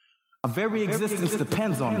Our very existence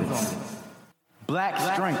depends on this. Black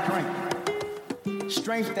strength.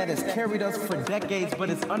 Strength that has carried us for decades, but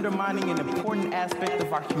is undermining an important aspect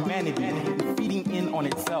of our humanity and feeding in on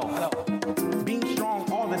itself. Being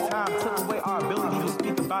strong all the time took away our ability to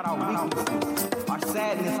speak about our weaknesses, our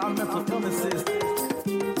sadness, our mental illnesses.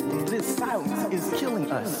 This silence is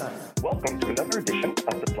killing us. Welcome to another edition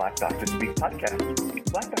of the Black Doctor Speak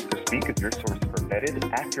podcast. Black Doctor Speak is your source for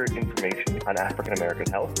vetted, accurate information on African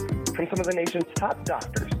American health from some of the nation's top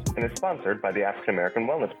doctors and is sponsored by the African American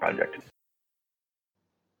Wellness Project.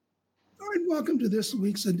 All right, welcome to this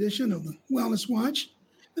week's edition of the Wellness Watch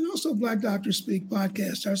and also Black Doctor Speak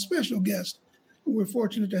podcast. Our special guest, who we're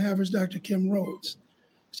fortunate to have, is Dr. Kim Rhoads.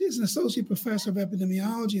 She is an associate professor of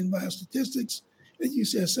epidemiology and biostatistics at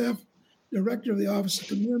UCSF, director of the Office of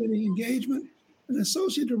Community Engagement, and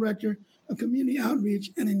associate director of Community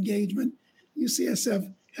Outreach and Engagement,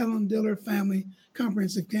 UCSF Helen Diller Family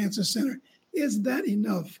Comprehensive Cancer Center. Is that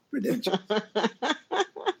enough credentials?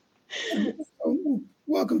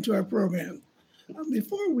 Welcome to our program.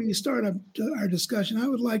 Before we start our discussion, I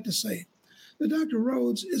would like to say that Dr.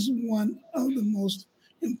 Rhoads is one of the most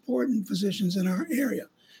important physicians in our area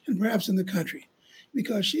and perhaps in the country,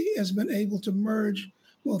 because she has been able to merge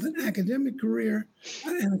both an academic career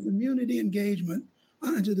and a community engagement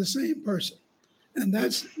into the same person. And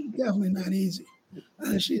that's definitely not easy.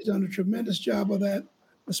 She's done a tremendous job of that,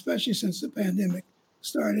 especially since the pandemic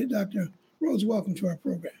started. Dr. Rhoads, welcome to our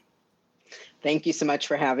program. Thank you so much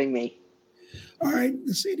for having me. All right.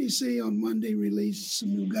 The CDC on Monday released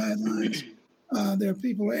some new guidelines. There are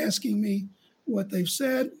people asking me what they've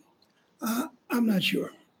said. I'm not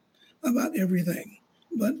sure about everything,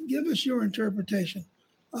 but give us your interpretation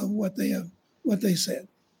of what they said.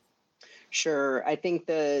 Sure. I think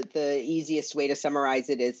the easiest way to summarize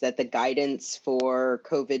it is that the guidance for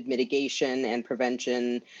COVID mitigation and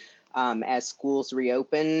prevention as schools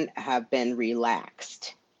reopen have been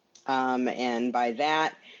relaxed. And by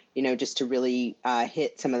that, just to really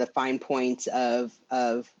hit some of the fine points of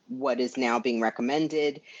what is now being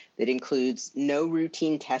recommended, that includes no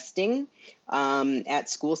routine testing at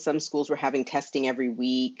schools. Some schools were having testing every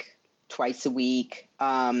week, twice a week,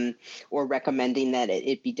 or recommending that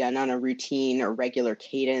it be done on a routine or regular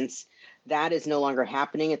cadence. That is no longer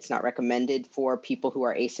happening. It's not recommended for people who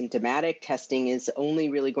are asymptomatic. Testing is only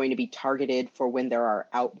really going to be targeted for when there are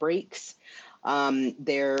outbreaks.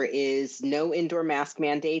 There is no indoor mask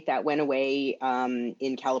mandate. That went away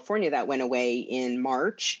in California. That went away in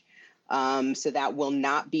March. So that will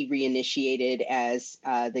not be reinitiated as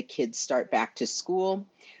the kids start back to school.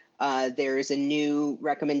 There is a new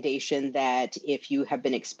recommendation that if you have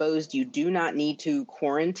been exposed, you do not need to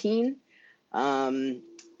quarantine.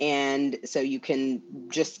 And so you can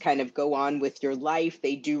just kind of go on with your life.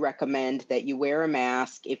 They do recommend that you wear a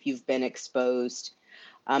mask if you've been exposed.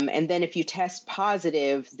 And then if you test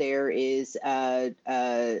positive, there is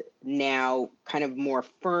now kind of more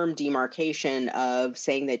firm demarcation of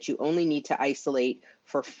saying that you only need to isolate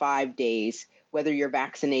for 5 days, whether you're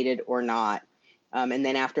vaccinated or not. And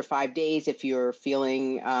then after 5 days, if you're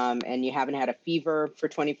feeling and you haven't had a fever for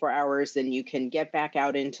 24 hours, then you can get back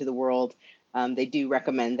out into the world. They do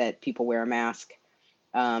recommend that people wear a mask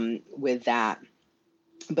with that.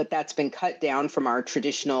 But that's been cut down from our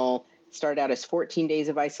traditional, started out as 14 days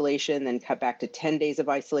of isolation, then cut back to 10 days of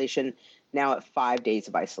isolation, now at 5 days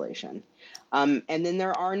of isolation. And then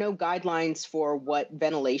there are no guidelines for what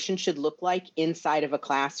ventilation should look like inside of a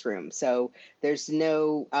classroom. So there's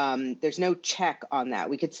no check on that.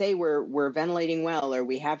 We could say we're ventilating well, or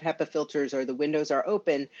we have HEPA filters, or the windows are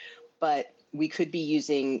open, but we could be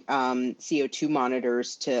using CO2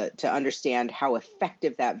 monitors to understand how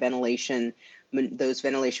effective that those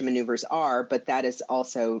ventilation maneuvers are, but that is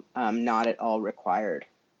also not at all required.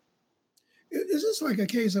 Is this like a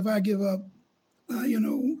case of I give up?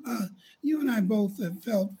 You and I both have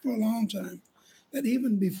felt for a long time that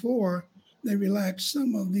even before they relaxed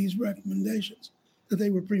some of these recommendations, that they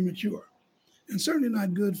were premature and certainly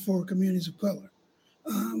not good for communities of color.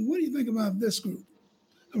 What do you think about this group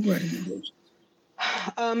of recommendations?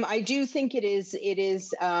 I do think it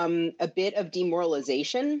is a bit of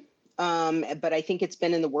demoralization. But I think it's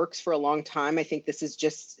been in the works for a long time. I think this is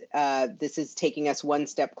taking us one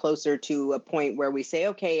step closer to a point where we say,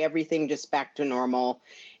 okay, everything just back to normal,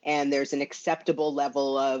 and there's an acceptable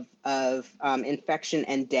level of infection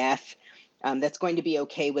and death that's going to be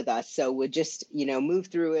okay with us. So we'll just move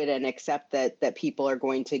through it and accept that people are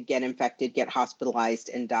going to get infected, get hospitalized,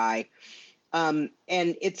 and die. And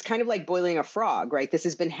it's kind of like boiling a frog, right? This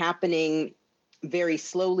has been happening very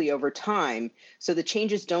slowly over time. So the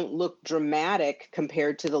changes don't look dramatic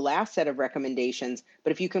compared to the last set of recommendations.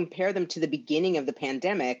 But if you compare them to the beginning of the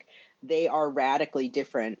pandemic, they are radically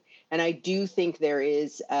different. And I do think there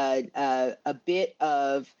is a bit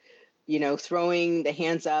of, throwing the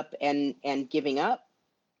hands up and giving up.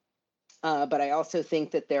 But I also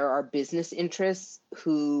think that there are business interests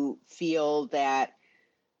who feel that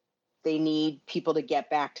they need people to get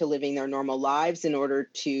back to living their normal lives in order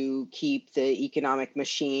to keep the economic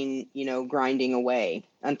machine, grinding away.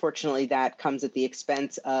 Unfortunately, that comes at the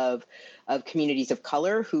expense of communities of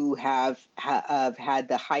color who have had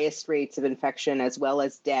the highest rates of infection as well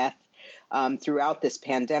as death throughout this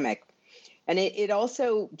pandemic. And it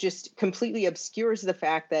also just completely obscures the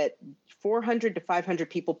fact that 400 to 500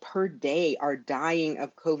 people per day are dying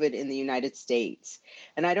of COVID in the United States.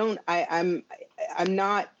 And I'm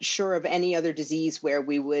not sure of any other disease where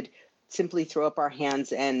we would simply throw up our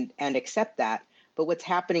hands and accept that. But what's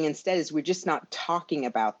happening instead is we're just not talking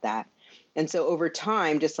about that. And so over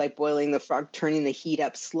time, just like boiling the frog, turning the heat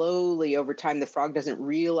up slowly over time, the frog doesn't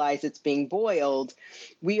realize it's being boiled.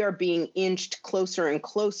 We are being inched closer and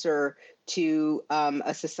closer to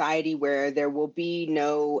a society where there will be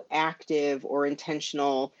no active or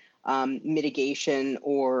intentional mitigation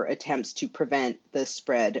or attempts to prevent the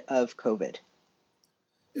spread of COVID.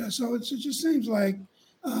 Yeah, so it just seems like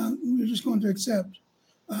we're just going to accept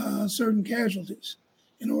certain casualties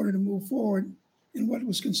in order to move forward in what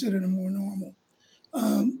was considered a more normal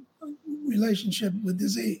relationship with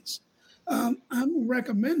disease. I'm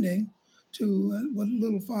recommending to what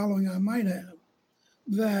little following I might have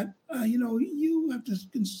that, you have to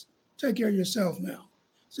take care of yourself now.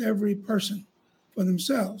 So every person for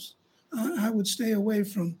themselves. I would stay away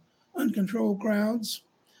from uncontrolled crowds.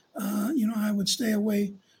 I would stay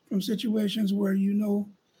away from situations where,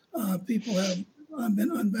 people have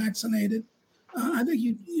been unvaccinated. I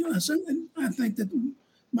think I think that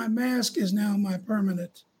my mask is now my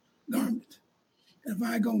permanent garment. If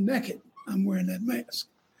I go naked, I'm wearing that mask.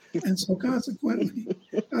 And so consequently,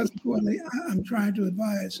 I'm trying to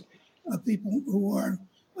advise people who are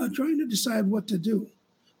trying to decide what to do,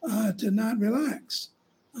 to not relax.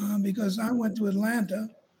 Because I went to Atlanta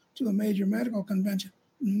to a major medical convention.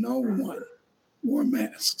 No one wore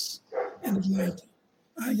masks in Atlanta.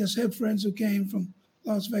 I just had friends who came from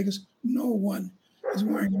Las Vegas. No one is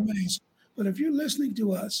wearing a mask. But if you're listening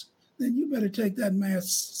to us, then you better take that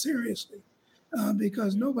mask seriously,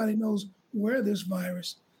 because nobody knows where this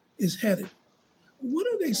virus is headed. What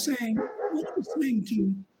are they saying? What are they saying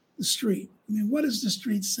to the street? I mean, what is the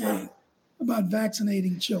street saying about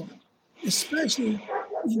vaccinating children, especially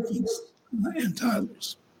infants and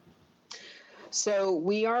toddlers? So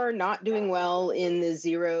we are not doing well in the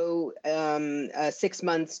 6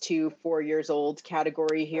 months to 4 years old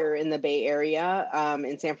category here in the Bay Area.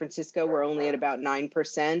 In San Francisco, we're only at about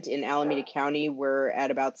 9%. In Alameda County, we're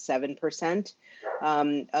at about 7%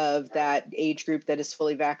 of that age group that is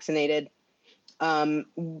fully vaccinated. The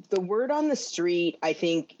word on the street, I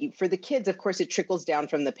think, for the kids, of course, it trickles down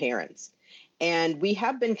from the parents. And we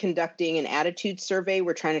have been conducting an attitude survey.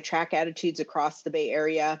 We're trying to track attitudes across the Bay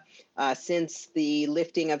Area since the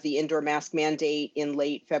lifting of the indoor mask mandate in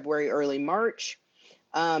late February, early March.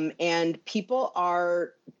 And people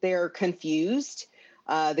they're confused.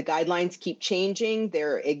 The guidelines keep changing.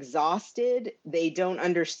 They're exhausted. They don't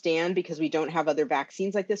understand because we don't have other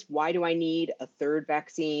vaccines like this. Why do I need a third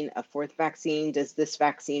vaccine, a fourth vaccine? Does this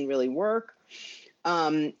vaccine really work?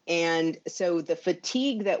 And so the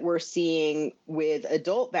fatigue that we're seeing with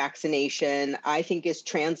adult vaccination, I think, is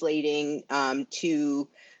translating to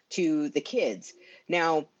the kids.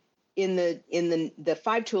 Now, in the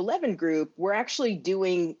 5 to 11 group, we're actually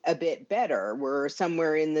doing a bit better. We're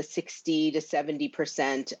somewhere in the 60 to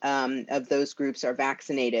 70% of those groups are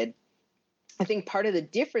vaccinated. I think part of the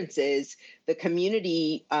difference is the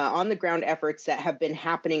community on the ground efforts that have been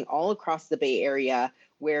happening all across the Bay Area,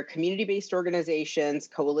 where community-based organizations,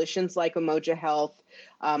 coalitions like Umoja Health,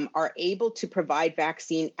 are able to provide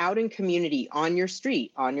vaccine out in community, on your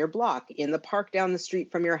street, on your block, in the park down the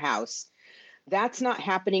street from your house. That's not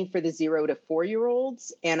happening for the 0 to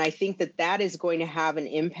 4-year-olds. And I think that is going to have an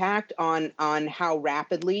impact on how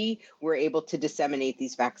rapidly we're able to disseminate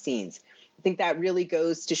these vaccines. I think that really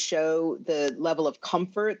goes to show the level of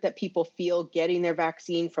comfort that people feel getting their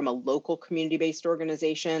vaccine from a local community-based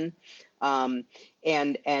organization. And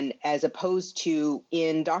as opposed to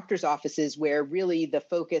in doctors' offices, where really the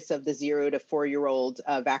focus of the 0 to 4-year-old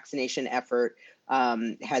vaccination effort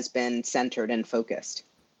has been centered and focused.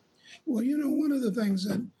 Well, one of the things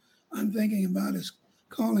that I'm thinking about is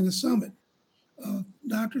calling a summit of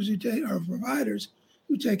doctors or providers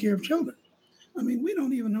who take care of children. I mean, we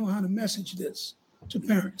don't even know how to message this to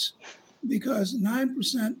parents because 9%,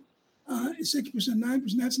 6%,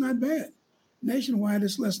 9%, that's not bad. Nationwide,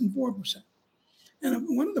 it's less than 4%.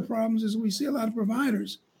 And one of the problems is we see a lot of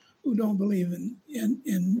providers who don't believe in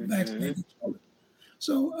vaccinating children.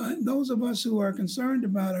 So those of us who are concerned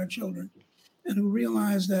about our children and who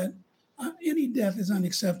realize that any death is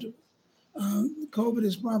unacceptable. COVID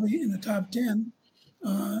is probably in the top 10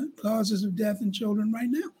 causes of death in children right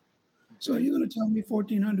now. So you're going to tell me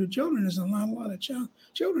 1,400 children is not a lot of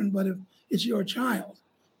children, but if it's your child,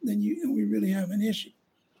 then we really have an issue.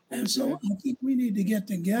 And so I think we need to get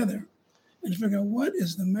together and figure out what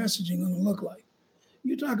is the messaging going to look like.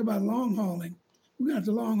 You talk about long hauling, we're going to have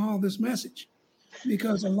to long haul this message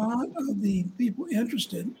because a lot of the people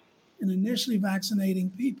interested in initially vaccinating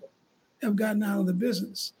people have gotten out of the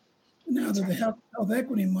business. Now that the health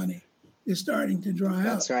equity money is starting to dry up.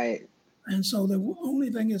 That's right. And so the only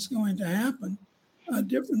thing that's going to happen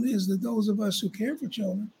differently is that those of us who care for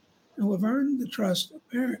children and who have earned the trust of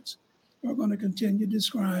parents are going to continue to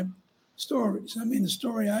describe stories. I mean, the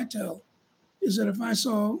story I tell is that if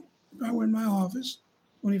I were in my office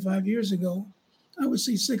 25 years ago, I would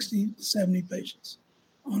see 60 to 70 patients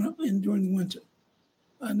during the winter.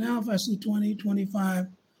 Now, if I see 20, 25,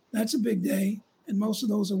 that's a big day, and most of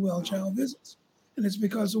those are well-child visits. And it's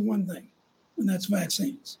because of one thing, and that's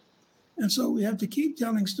vaccines. And so we have to keep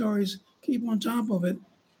telling stories, keep on top of it,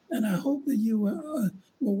 and I hope that you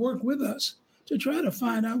will work with us to try to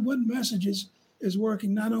find out what messages is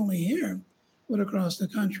working not only here, but across the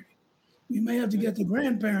country. We may have to get the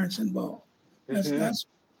grandparents involved.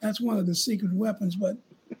 That's one of the secret weapons, but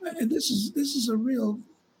this is a real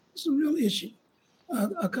issue.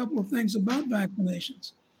 A couple of things about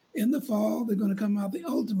vaccinations. In the fall, they're going to come out the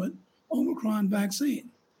ultimate Omicron vaccine.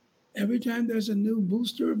 Every time there's a new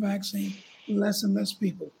booster vaccine, less and less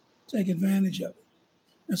people take advantage of it.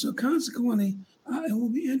 And so consequently, it will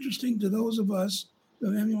be interesting to those of us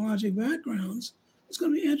with immunologic backgrounds. It's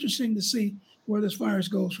going to be interesting to see where this virus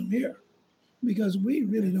goes from here because we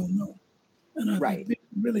really don't know. And I think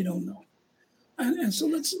people really don't know. And so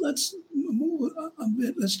let's move a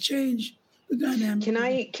bit. Let's change the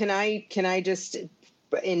dynamic. Can I just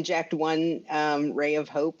inject one ray of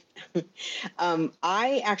hope?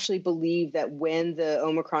 I actually believe that when the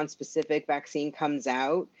Omicron specific vaccine comes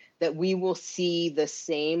out, that we will see the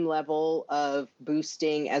same level of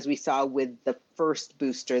boosting as we saw with the first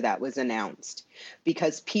booster that was announced,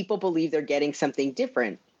 because people believe they're getting something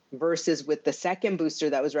different versus with the second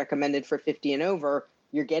booster that was recommended for 50 and over,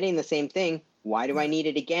 you're getting the same thing. Why do I need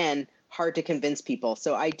it again? Hard to convince people.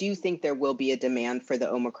 So I do think there will be a demand for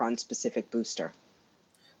the Omicron specific booster.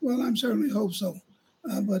 Well, I certainly hope so.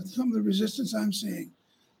 But some of the resistance I'm seeing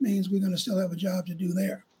means we're going to still have a job to do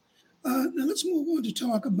there. Now let's move on to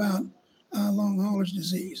talk about long haulers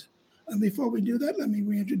disease. Before we do that, let me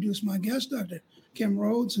reintroduce my guest, Dr. Kim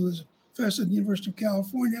Rhoads, who is a professor at the University of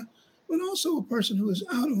California, but also a person who is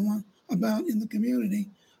out and about in the community,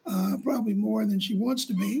 probably more than she wants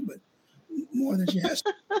to be, but more than she has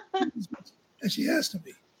to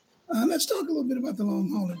be. Let's talk a little bit about the long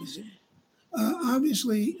hauler disease.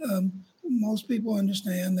 Obviously, most people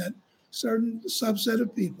understand that certain subset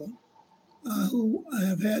of people who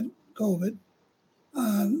have had COVID,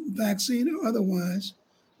 vaccine or otherwise,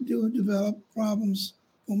 do develop problems,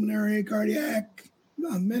 pulmonary, cardiac,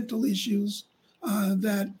 mental issues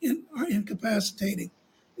that are incapacitating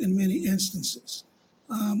in many instances.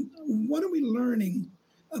 What are we learning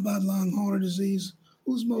about long hauler disease?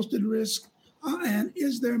 Who's most at risk? And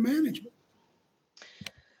is there management?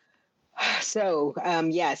 So,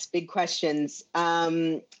 yes, big questions.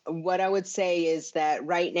 What I would say is that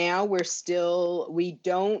right now we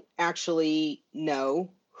don't actually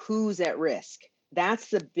know who's at risk. That's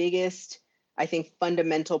the biggest, I think,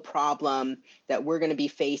 fundamental problem that we're going to be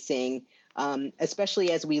facing,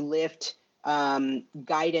 especially as we lift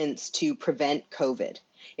guidance to prevent COVID.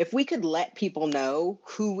 If we could let people know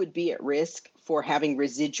who would be at risk for having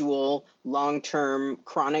residual long-term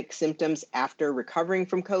chronic symptoms after recovering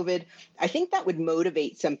from COVID, I think that would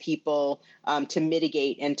motivate some people to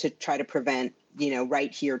mitigate and to try to prevent,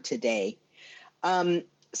 right here today.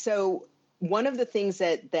 So one of the things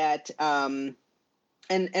and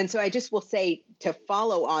so I just will say to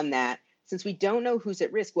follow on that, since we don't know who's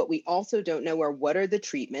at risk, what we also don't know are what are the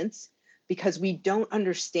treatments, because we don't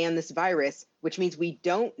understand this virus, which means we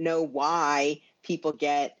don't know why people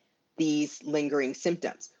get these lingering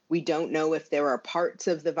symptoms. We don't know if there are parts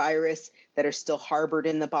of the virus that are still harbored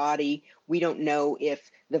in the body. We don't know if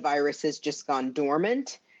the virus has just gone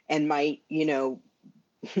dormant and might,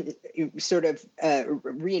 sort of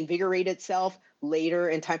reinvigorate itself later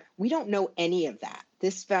in time. We don't know any of that.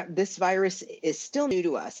 This virus is still new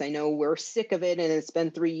to us. I know we're sick of it and it's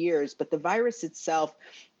been 3 years, but the virus itself,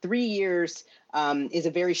 3 years is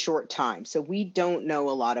a very short time. So we don't know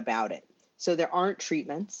a lot about it. So there aren't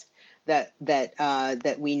treatments that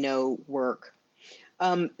we know work.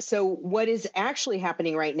 So what is actually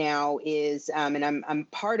happening right now is, and I'm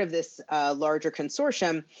part of this larger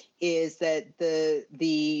consortium, is that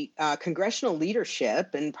the congressional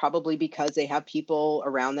leadership, and probably because they have people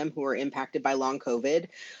around them who are impacted by long COVID,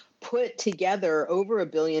 put together over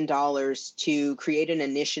 $1 billion to create an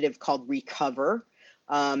initiative called Recover,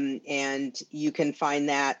 and you can find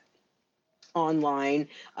that online.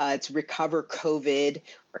 It's Recover COVID,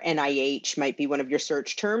 or NIH might be one of your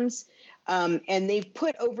search terms. And they've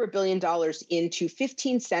put over $1 billion into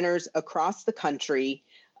 15 centers across the country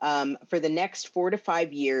for the next 4 to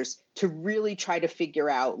 5 years to really try to figure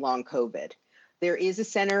out long COVID. There is a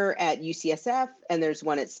center at UCSF and there's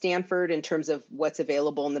one at Stanford in terms of what's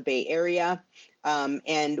available in the Bay Area.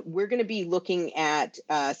 And we're going to be looking at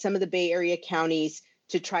some of the Bay Area counties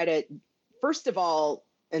to try to, first of all,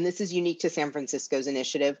 and this is unique to San Francisco's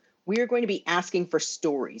initiative, we are going to be asking for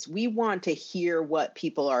stories. We want to hear what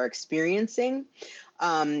people are experiencing.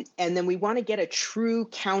 And then we want to get a true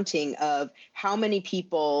counting of how many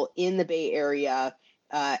people in the Bay Area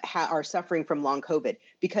are suffering from long COVID.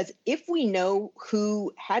 Because if we know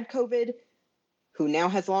who had COVID, who now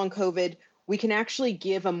has long COVID, we can actually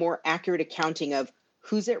give a more accurate accounting of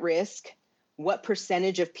who's at risk, what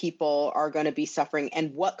percentage of people are going to be suffering,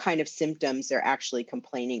 and what kind of symptoms they're actually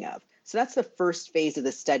complaining of. So that's the first phase of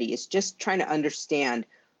the study, is just trying to understand,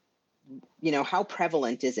 how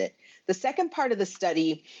prevalent is it? The second part of the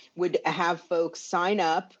study would have folks sign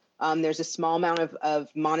up. There's a small amount of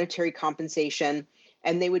monetary compensation,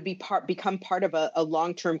 and they would become part of a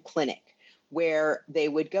long-term clinic where they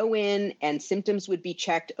would go in and symptoms would be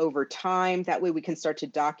checked over time. That way we can start to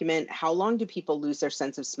document how long do people lose their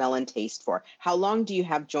sense of smell and taste for? How long do you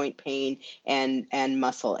have joint pain and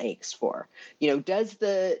muscle aches for? Does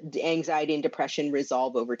the anxiety and depression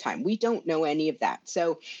resolve over time? We don't know any of that.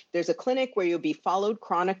 So there's a clinic where you'll be followed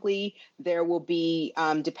chronically. There will be,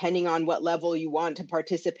 depending on what level you want to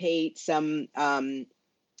participate, some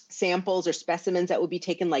samples or specimens that will be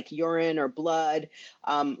taken, like urine or blood,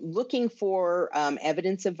 looking for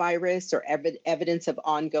evidence of virus or evidence of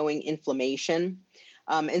ongoing inflammation.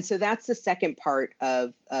 And so that's the second part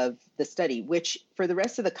of the study, which for the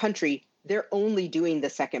rest of the country, they're only doing the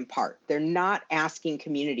second part. They're not asking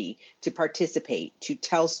community to participate, to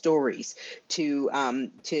tell stories, to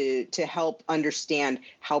help understand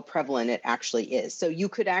how prevalent it actually is. So you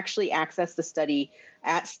could actually access the study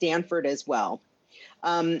at Stanford as well.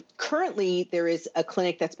 Currently, there is a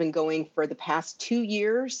clinic that's been going for the past 2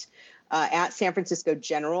 years at San Francisco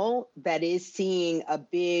General that is seeing a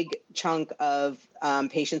big chunk of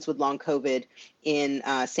patients with long COVID in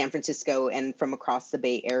San Francisco and from across the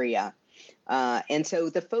Bay Area. And so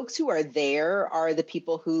the folks who are there are the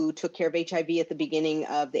people who took care of HIV at the beginning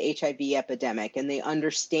of the HIV epidemic, and they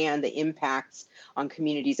understand the impacts on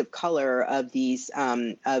communities of color of these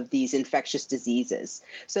infectious diseases.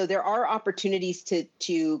 So there are opportunities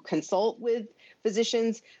to consult with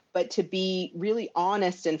physicians, but to be really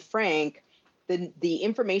honest and frank, the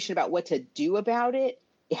information about what to do about it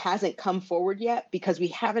hasn't come forward yet because we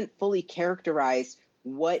haven't fully characterized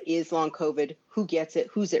what is long COVID, who gets it,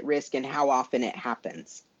 who's at risk, and how often it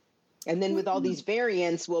happens. And then with all these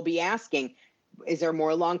variants, we'll be asking, is there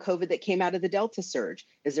more long COVID that came out of the Delta surge?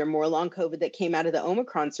 Is there more long COVID that came out of the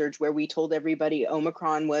Omicron surge where we told everybody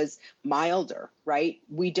Omicron was milder, right?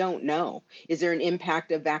 We don't know. Is there an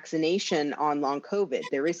impact of vaccination on long COVID?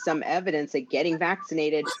 There is some evidence that getting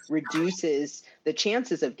vaccinated reduces the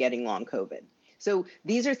chances of getting long COVID. So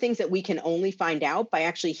these are things that we can only find out by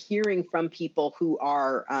actually hearing from people who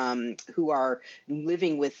are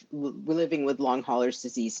living with long haulers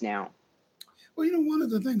disease now. Well, one of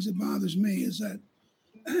the things that bothers me is that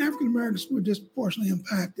African Americans were disproportionately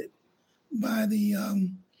impacted by the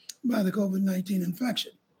COVID-19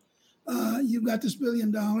 infection. You've got this $1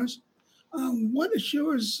 billion. What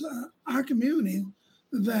assures our community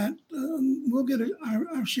that we'll get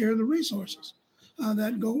our share of the resources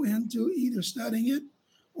that go into either studying it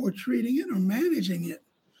or treating it or managing it?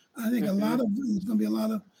 I think there's going to be a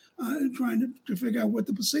lot of trying to figure out what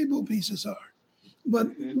the placebo pieces are.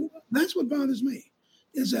 But that's what bothers me,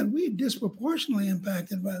 is that we're disproportionately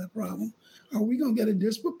impacted by the problem. Are we going to get a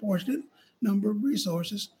disproportionate number of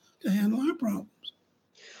resources to handle our problems?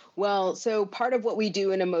 Well, so part of what we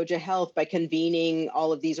do in Umoja Health by convening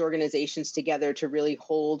all of these organizations together to really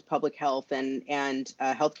hold public health and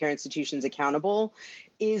healthcare institutions accountable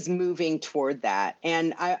is moving toward that.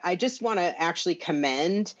 And I just want to actually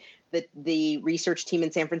commend the research team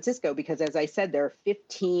in San Francisco, because as I said, there are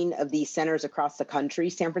 15 of these centers across the country.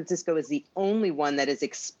 San Francisco is the only one that is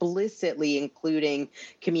explicitly including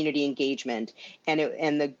community engagement.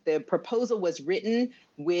 And the proposal was written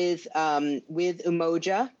with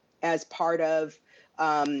Umoja as part of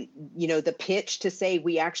the pitch to say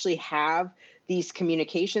we actually have these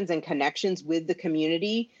communications and connections with the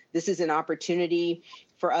community. This is an opportunity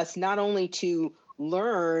for us not only to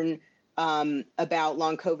learn about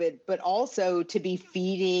long COVID, but also to be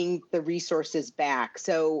feeding the resources back.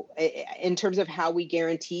 So in terms of how we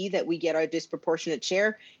guarantee that we get our disproportionate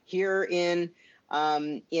share here in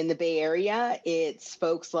the Bay Area, it's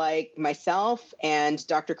folks like myself and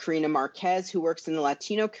Dr. Karina Marquez, who works in the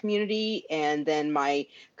Latino community, and then my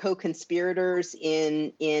co-conspirators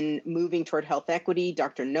in moving toward health equity,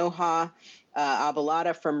 Dr. Noha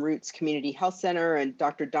Abalada from Roots Community Health Center, and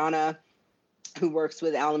Dr. Donna, who works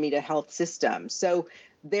with Alameda Health System. So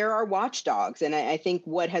there are watchdogs. And I think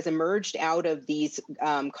what has emerged out of these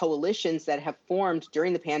coalitions that have formed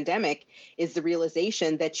during the pandemic is the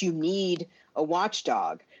realization that you need a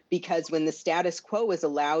watchdog, because when the status quo is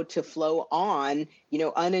allowed to flow on,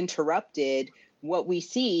 uninterrupted, what we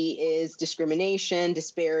see is discrimination,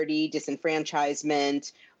 disparity,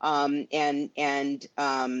 disenfranchisement, and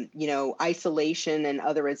isolation and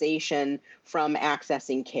otherization from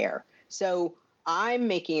accessing care. So I'm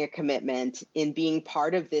making a commitment in being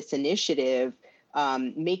part of this initiative,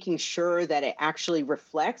 making sure that it actually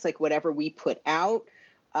reflects, like whatever we put out,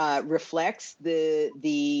 reflects the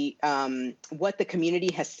what the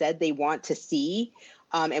community has said they want to see.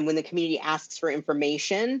 And when the community asks for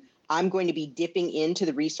information, I'm going to be dipping into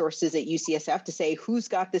the resources at UCSF to say who's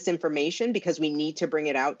got this information, because we need to bring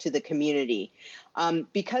it out to the community.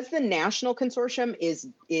 Because the national consortium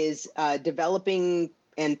is developing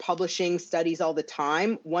and publishing studies all the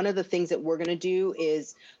time, one of the things that we're going to do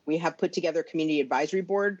is we have put together a community advisory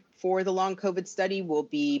board for the long COVID study. We'll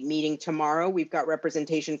be meeting tomorrow. We've got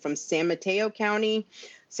representation from San Mateo County,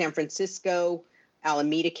 San Francisco,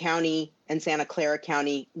 Alameda County, and Santa Clara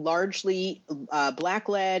County, largely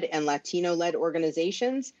Black-led and Latino-led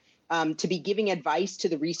organizations, to be giving advice to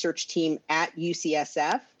the research team at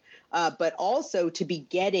UCSF, but also to be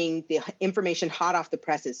getting the information hot off the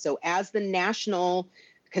presses. So as the national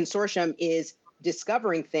consortium is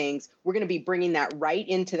discovering things, we're going to be bringing that right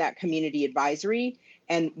into that community advisory,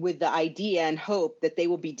 and with the idea and hope that they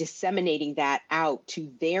will be disseminating that out to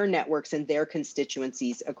their networks and their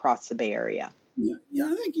constituencies across the Bay Area. Yeah,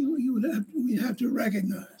 I think we have to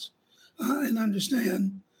recognize and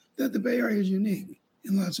understand that the Bay Area is unique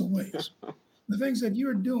in lots of ways. The things that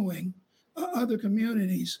you're doing, other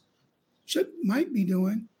communities might be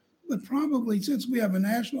doing, but probably since we have a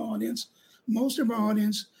national audience, most of our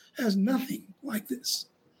audience has nothing like this.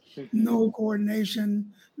 No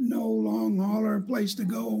coordination, no long hauler place to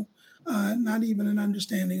go, not even an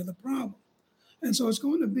understanding of the problem. And so it's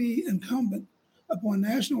going to be incumbent upon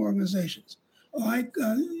national organizations like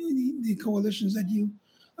the coalitions that you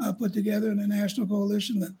put together in the National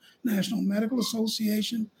Coalition, the National Medical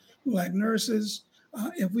Association, Black Nurses.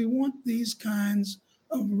 If we want these kinds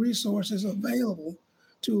of resources available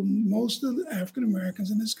to most of the African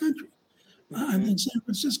Americans in this country. I think San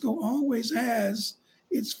Francisco always has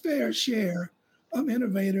its fair share of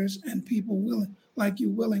innovators and people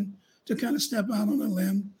willing to kind of step out on a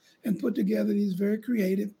limb and put together these very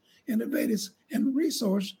creative, innovative, and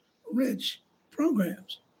resource-rich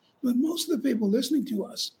programs. But most of the people listening to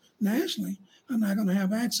us nationally are not going to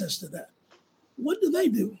have access to that. What do they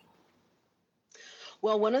do?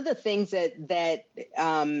 Well, one of the things that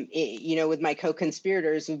with my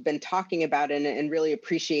co-conspirators who've been talking about and really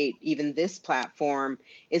appreciate even this platform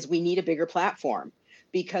is we need a bigger platform,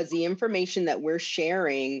 because the information that we're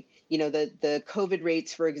sharing, the COVID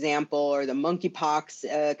rates, for example, or the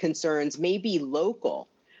monkeypox concerns may be local,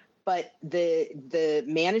 but the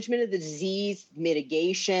management of the disease,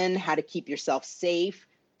 mitigation, how to keep yourself safe,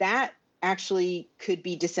 that actually could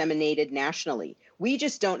be disseminated nationally. We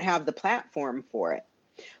just don't have the platform for it.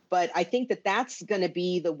 But I think that that's going to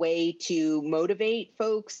be the way to motivate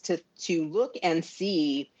folks to look and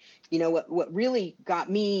see, what really got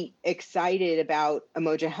me excited about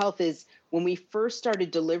Umoja Health is when we first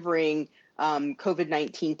started delivering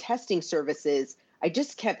COVID-19 testing services, I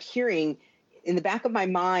just kept hearing in the back of my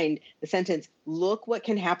mind the sentence, look what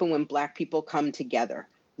can happen when Black people come together.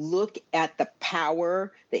 Look at the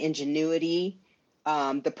power, the ingenuity,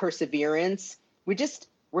 the perseverance.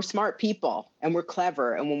 we're smart people and we're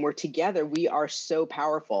clever. And when we're together, we are so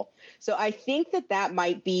powerful. So I think that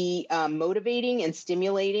might be motivating and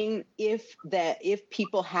stimulating if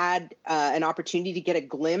people had an opportunity to get a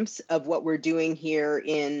glimpse of what we're doing here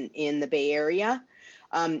in the Bay Area.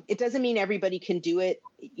 It doesn't mean everybody can do it,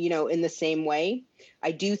 in the same way.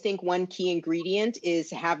 I do think one key ingredient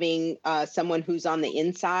is having someone who's on the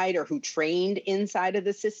inside or who trained inside of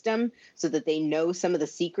the system so that they know some of the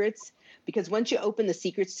secrets. Because once you open the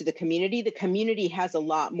secrets to the community has a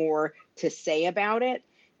lot more to say about it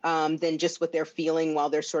than just what they're feeling while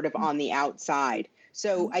they're sort of on the outside.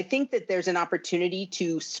 So I think that there's an opportunity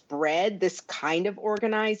to spread this kind of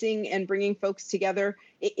organizing and bringing folks together.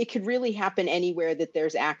 It could really happen anywhere that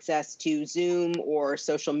there's access to Zoom or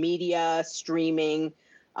social media, streaming,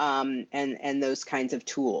 and those kinds of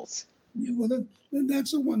tools. Yeah, well,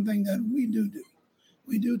 that's the one thing that we do.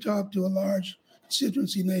 We do talk to a large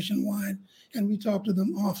constituency nationwide, and we talk to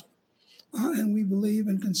them often. And we believe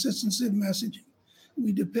in consistency of messaging.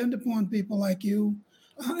 We depend upon people like you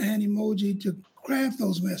and Emoji to craft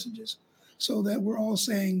those messages so that we're all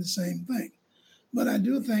saying the same thing. But I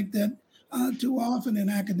do think that too often in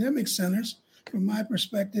academic centers, from my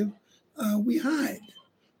perspective, we hide.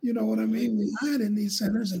 You know what I mean? We hide in these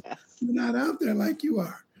centers and we're not out there like you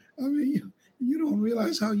are. I mean, you don't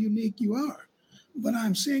realize how unique you are. But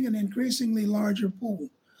I'm seeing an increasingly larger pool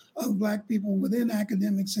of Black people within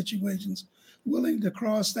academic situations willing to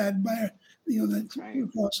cross that barrier,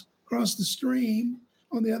 cross the stream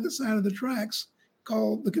on the other side of the tracks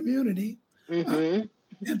called the community, and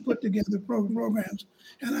put together programs.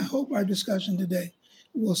 And I hope our discussion today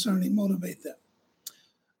will certainly motivate them.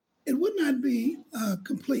 It would not be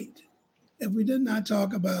complete if we did not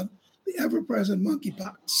talk about the ever-present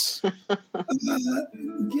monkeypox.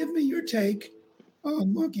 Give me your take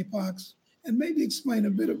on monkeypox and maybe explain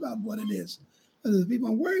a bit about what it is.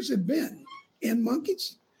 Where has it been? In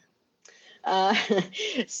monkeys?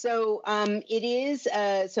 So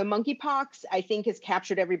monkeypox, I think, has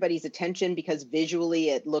captured everybody's attention because visually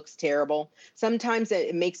it looks terrible. Sometimes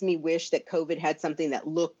it makes me wish that COVID had something that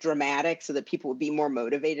looked dramatic so that people would be more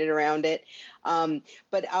motivated around it.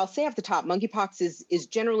 But I'll say off the top, monkeypox is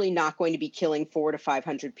generally not going to be killing 400 to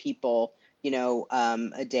 500 people,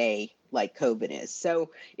 a day like COVID is.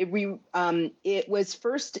 So it was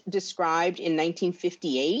first described in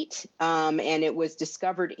 1958, and it was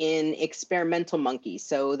discovered in experimental monkeys.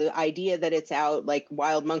 So the idea that it's out like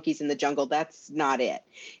wild monkeys in the jungle, that's not it.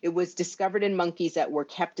 It was discovered in monkeys that were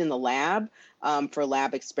kept in the lab for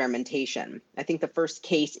lab experimentation. I think the first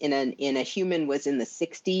case in a human was in the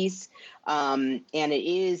 60s, and it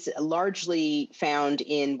is largely found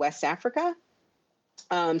in West Africa.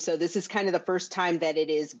 So this is kind of the first time that it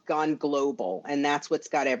has gone global, and that's what's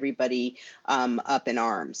got everybody up in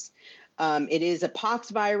arms. It is a pox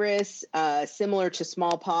virus, similar to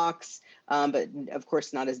smallpox, but of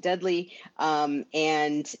course not as deadly.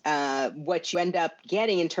 And what you end up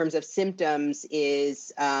getting in terms of symptoms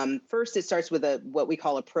is first it starts with what we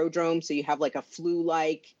call a prodrome. So you have like a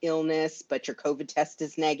flu-like illness, but your COVID test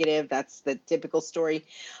is negative. That's the typical story.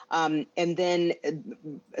 And then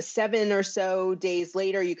 7 or so days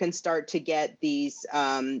later, you can start to get these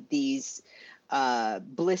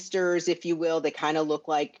blisters, if you will. They kind of look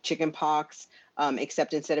like chicken pox,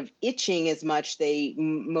 except instead of itching as much, they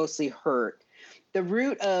mostly hurt. The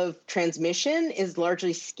route of transmission is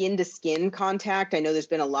largely skin-to-skin contact. I know there's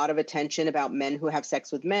been a lot of attention about men who have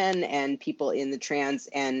sex with men and people in the trans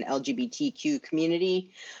and LGBTQ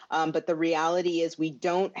community. But the reality is we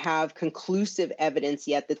don't have conclusive evidence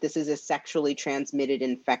yet that this is a sexually transmitted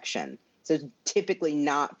infection. So it's typically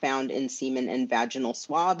not found in semen and vaginal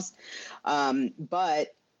swabs,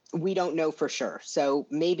 but we don't know for sure. So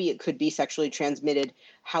maybe it could be sexually transmitted.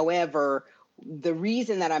 However, the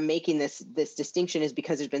reason that I'm making this distinction is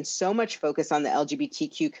because there's been so much focus on the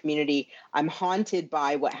LGBTQ community. I'm haunted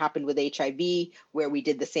by what happened with HIV, where we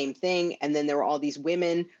did the same thing. And then there were all these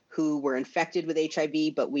women who were infected with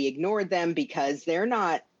HIV, but we ignored them because they're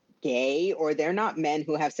not gay or they're not men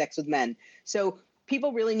who have sex with men. So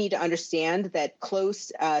people really need to understand that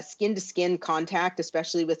close skin-to-skin contact,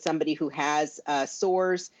 especially with somebody who has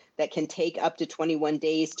sores that can take up to 21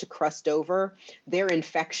 days to crust over, they're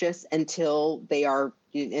infectious until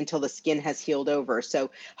the skin has healed over.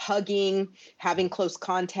 So hugging, having close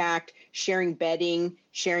contact, sharing bedding,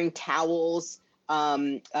 sharing towels,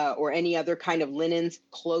 or any other kind of linens,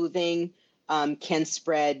 clothing, can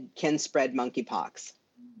spread monkeypox.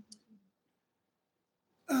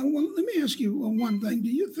 Well, let me ask you one thing. Do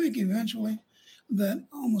you think eventually that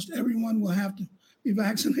almost everyone will have to be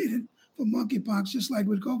vaccinated for monkeypox, just like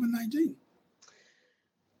with COVID-19?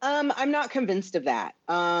 I'm not convinced of that.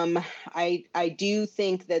 I do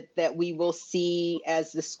think that we will see,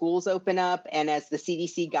 as the schools open up and as the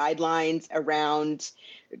CDC guidelines around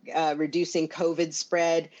reducing COVID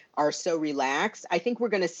spread are so relaxed, I think we're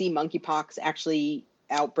going to see monkeypox actually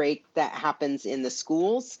outbreak that happens in the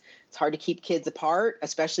schools. It's hard to keep kids apart,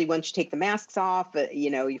 especially once you take the masks off.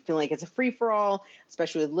 You feel like it's a free-for-all,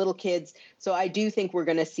 especially with little kids. So I do think we're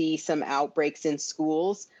going to see some outbreaks in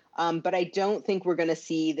schools. But I don't think we're going to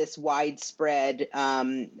see this widespread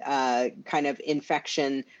kind of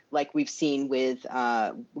infection like we've seen with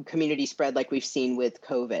community spread, like we've seen with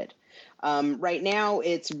COVID. Right now,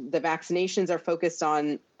 the vaccinations are focused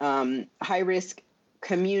on high-risk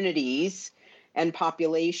communities and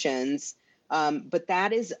populations. But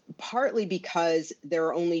that is partly because there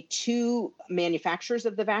are only 2 manufacturers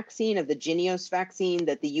of the vaccine, of the Jynneos vaccine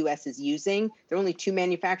that the U.S. is using. There are only 2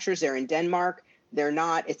 manufacturers. They're in Denmark.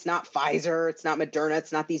 It's not Pfizer, it's not Moderna,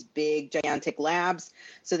 it's not these big, gigantic labs.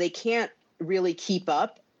 So they can't really keep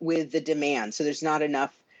up with the demand. So there's not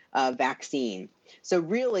enough vaccine. So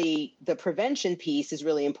really, the prevention piece is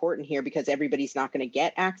really important here because everybody's not going to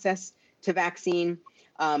get access to vaccine.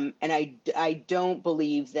 And I don't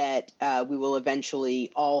believe that we will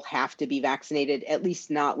eventually all have to be vaccinated, at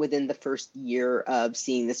least not within the first year of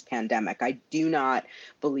seeing this pandemic. I do not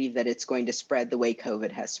believe that it's going to spread the way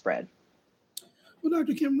COVID has spread. Well,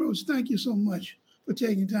 Dr. Kim Rhoads, thank you so much for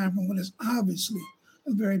taking time from what is obviously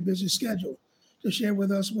a very busy schedule to share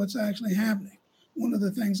with us what's actually happening. One of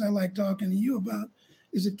the things I like talking to you about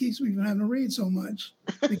is it keeps me from having to read so much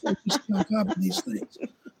because you stay on top of these things.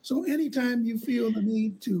 So anytime you feel the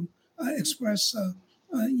need to express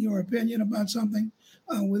your opinion about something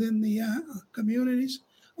within the communities,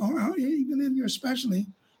 or even in your specialty,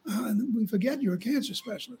 we forget you're a cancer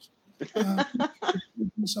specialist.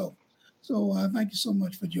 So thank you so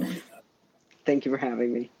much for joining us. Thank you for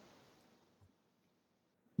having me.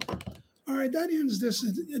 All right, that ends this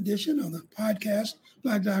edition of the podcast,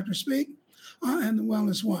 Black Doctors Speak, and the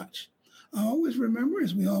Wellness Watch. Always remember,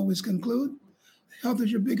 as we always conclude, health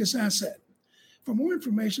is your biggest asset. For more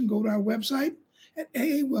information, go to our website at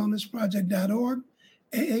aawellnessproject.org,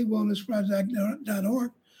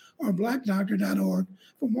 aawellnessproject.org, or blackdoctor.org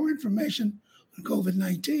for more information on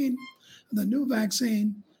COVID-19, the new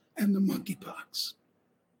vaccine, and the monkeypox.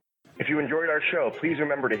 If you enjoyed our show, please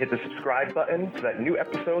remember to hit the subscribe button so that new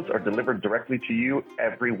episodes are delivered directly to you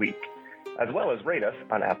every week, as well as rate us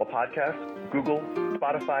on Apple Podcasts, Google,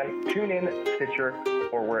 Spotify, TuneIn, Stitcher,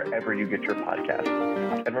 or wherever you get your podcasts.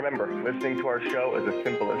 And remember, listening to our show is as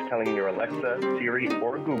simple as telling your Alexa, Siri,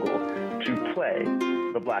 or Google to play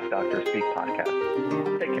the Black Doctors Speak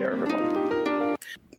podcast. Take care, everyone.